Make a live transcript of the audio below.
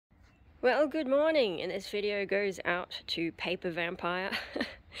Well, good morning, and this video goes out to Paper Vampire.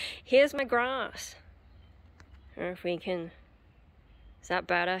 Here's my grass. I don't know if we can... Is that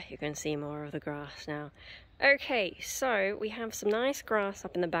better? You can see more of the grass now. Okay, so we have some nice grass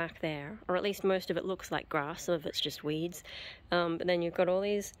up in the back there, or at least most of it looks like grass, some of it's just weeds. But then you've got all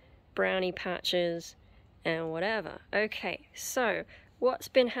these brownie patches and whatever. Okay, so what's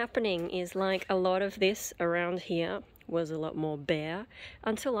been happening is like a lot of this around here was a lot more bare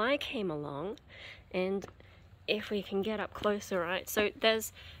until I came along. And if we can get up closer, right, so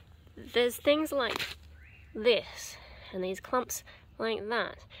there's things like this and these clumps like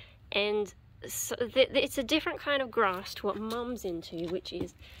that, and so it's a different kind of grass to what Mum's into, which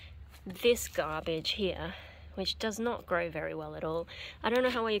is this garbage here, which does not grow very well at all. I don't know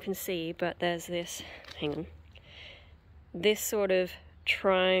how well you can see, but there's this, hang on, this sort of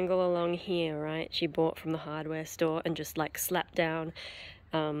triangle along here, right, she bought from the hardware store and just like slapped down.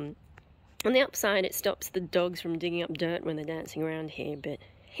 On the upside it stops the dogs from digging up dirt when they're dancing around here, but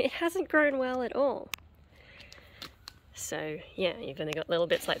it hasn't grown well at all. So yeah, you've only got little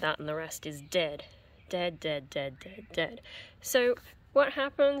bits like that and the rest is dead. Dead, dead, dead, dead, dead. So what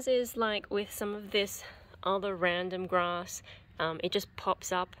happens is, like with some of this other random grass, it just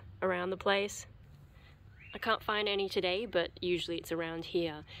pops up around the place. I can't find any today, but usually it's around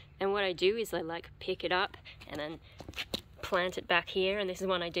here. And what I do is I like pick it up and then plant it back here, and this is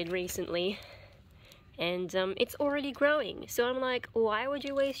one I did recently. And it's already growing. So I'm like, why would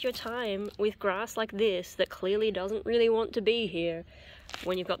you waste your time with grass like this that clearly doesn't really want to be here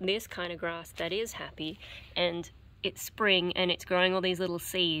when you've got this kind of grass that is happy, and it's spring and it's growing all these little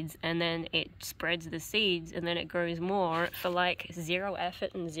seeds, and then it spreads the seeds and then it grows more for like zero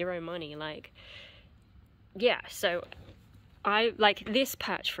effort and zero money. Like, yeah, so I like this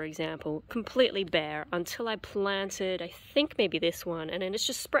patch, for example, completely bare until I planted, I think maybe this one, and then it's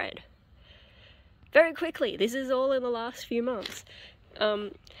just spread very quickly. This is all in the last few months.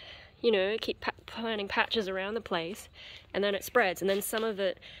 You know, keep planting patches around the place, and then it spreads, and then some of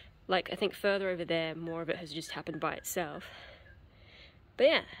it, like I think further over there, more of it has just happened by itself. But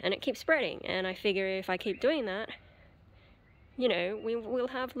yeah, and it keeps spreading, and I figure if I keep doing that, you know, we'll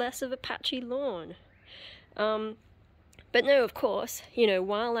have less of a patchy lawn. But no, of course, you know,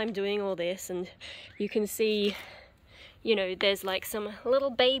 while I'm doing all this, and you can see, you know, there's like some little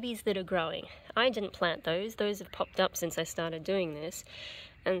babies that are growing. I didn't plant those have popped up since I started doing this.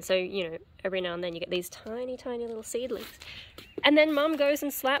 And so, you know, every now and then you get these tiny, tiny little seedlings. And then Mum goes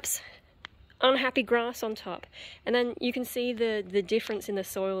and slaps unhappy grass on top. And then you can see the difference in the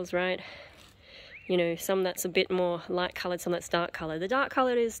soils, right? You know, some that's a bit more light coloured, some that's dark coloured. The dark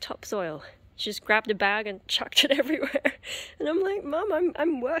coloured is topsoil. She just grabbed a bag and chucked it everywhere. And I'm like, Mum,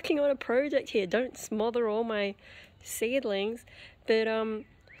 I'm working on a project here. Don't smother all my seedlings. But,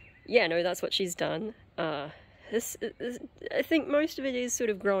 yeah, no, that's what she's done. I think most of it is sort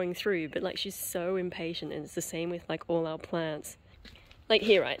of growing through, but like she's so impatient, and it's the same with like all our plants. Like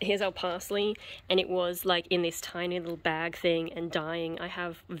here, right, here's our parsley, and it was like in this tiny little bag thing and dying. I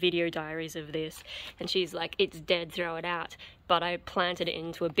have video diaries of this, and she's like, it's dead, throw it out. But I planted it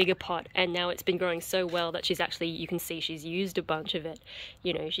into a bigger pot, and now it's been growing so well that she's actually, you can see she's used a bunch of it.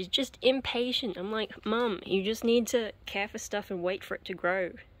 You know, she's just impatient. I'm like, Mum, you just need to care for stuff and wait for it to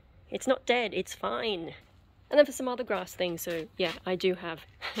grow. It's not dead, it's fine. And then for some other grass things, so yeah, I do have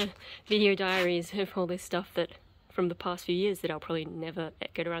video diaries of all this stuff that from the past few years that I'll probably never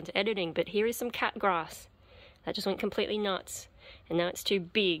get around to editing. But here is some cat grass that just went completely nuts, and now it's too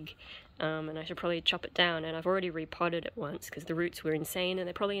big, and I should probably chop it down. And I've already repotted it once because the roots were insane, and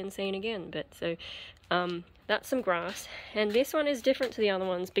they're probably insane again. But so that's some grass, and this one is different to the other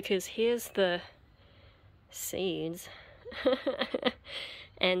ones because here's the seeds.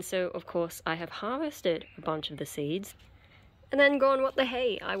 And so of course I have harvested a bunch of the seeds and then gone, what the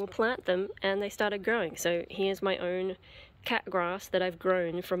hey, I will plant them, and they started growing. So here's my own cat grass that I've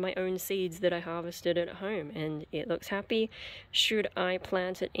grown from my own seeds that I harvested at home, and it looks happy. Should I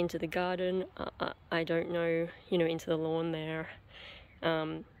plant it into the garden? I don't know, you know, into the lawn there.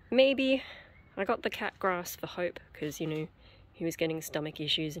 Maybe. I got the cat grass for Hope because, you know, he was getting stomach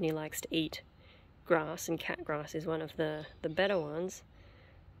issues and he likes to eat grass, and cat grass is one of the better ones.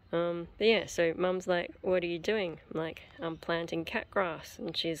 But yeah, so Mum's like, what are you doing? I'm like, I'm planting cat grass.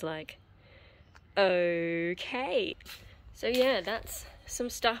 And she's like, okay. So yeah, that's some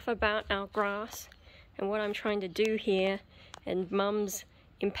stuff about our grass and what I'm trying to do here, and Mum's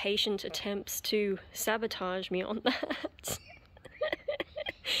impatient attempts to sabotage me on that.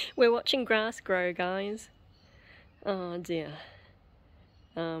 We're watching grass grow, guys. Oh dear.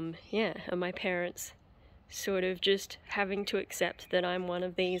 Yeah, and my parents sort of just having to accept that I'm one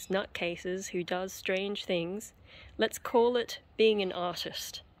of these nutcases who does strange things. Let's call it being an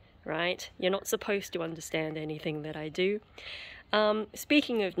artist, right? You're not supposed to understand anything that I do.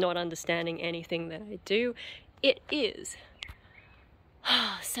 Speaking of not understanding anything that I do, it is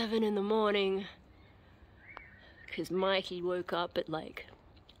 7 in the morning, because Mikey woke up at like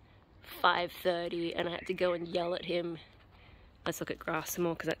 5:30 and I had to go and yell at him. Let's look at grass some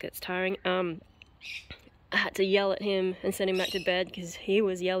more because that gets tiring. I had to yell at him and send him back to bed because he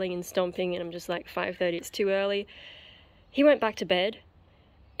was yelling and stomping, and I'm just like, 5:30, it's too early. He went back to bed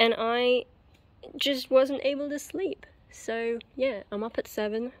and I just wasn't able to sleep. So yeah, I'm up at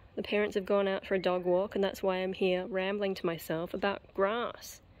 7. The parents have gone out for a dog walk, and that's why I'm here rambling to myself about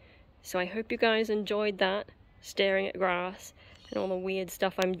grass. So I hope you guys enjoyed that, staring at grass and all the weird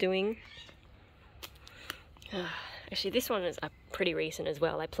stuff I'm doing. Actually, this one is pretty recent as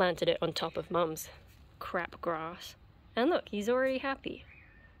well. I planted it on top of Mum's crap grass. And look, he's already happy.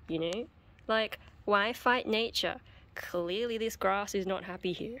 You know? Like, why fight nature? Clearly this grass is not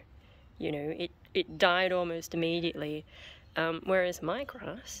happy here. You know, it died almost immediately. Whereas my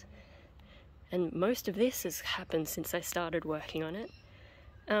grass, and most of this has happened since I started working on it,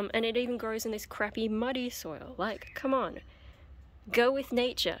 and it even grows in this crappy muddy soil. Like, come on. Go with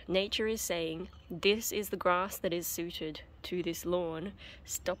nature. Nature is saying, this is the grass that is suited to this lawn.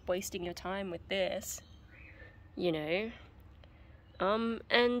 Stop wasting your time with this. You know?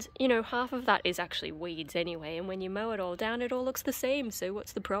 And, you know, half of that is actually weeds anyway, and when you mow it all down, it all looks the same, so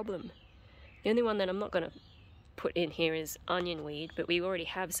what's the problem? The only one that I'm not going to put in here is onion weed, but we already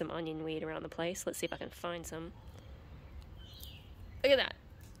have some onion weed around the place. Let's see if I can find some. Look at that.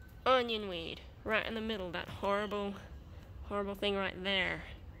 Onion weed. Right in the middle. That horrible, horrible thing right there.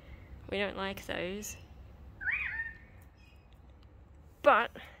 We don't like those.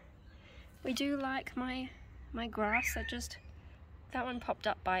 But we do like my grass that one popped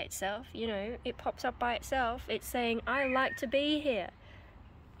up by itself. You know, it pops up by itself. It's saying, I like to be here.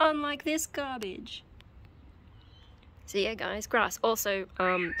 Unlike this garbage. So yeah, guys, grass. Also,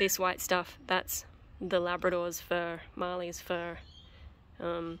 this white stuff, that's the Labrador's fur, Marley's fur.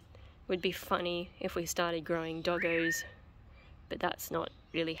 Would be funny if we started growing doggos, but that's not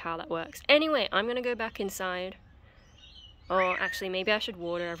really how that works. Anyway, I'm gonna go back inside. Or actually, maybe I should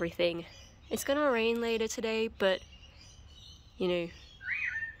water everything. It's gonna rain later today, but, you know,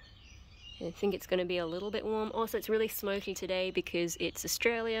 I think it's going to be a little bit warm. Also, it's really smoky today because it's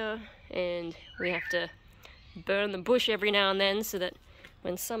Australia and we have to burn the bush every now and then so that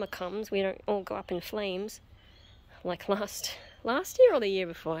when summer comes we don't all go up in flames like last year or the year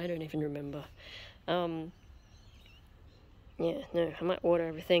before. I don't even remember. Yeah, no, I might water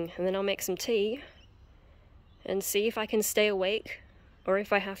everything and then I'll make some tea and see if I can stay awake or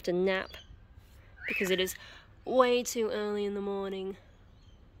if I have to nap because it is way too early in the morning.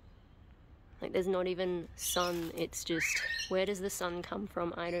 Like, there's not even sun, it's just, where does the sun come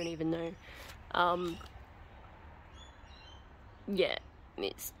from? I don't even know. Yeah,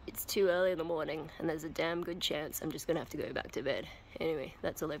 it's too early in the morning, and there's a damn good chance I'm just gonna have to go back to bed. Anyway,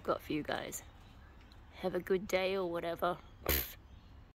 that's all I've got for you guys. Have a good day or whatever. Pfft.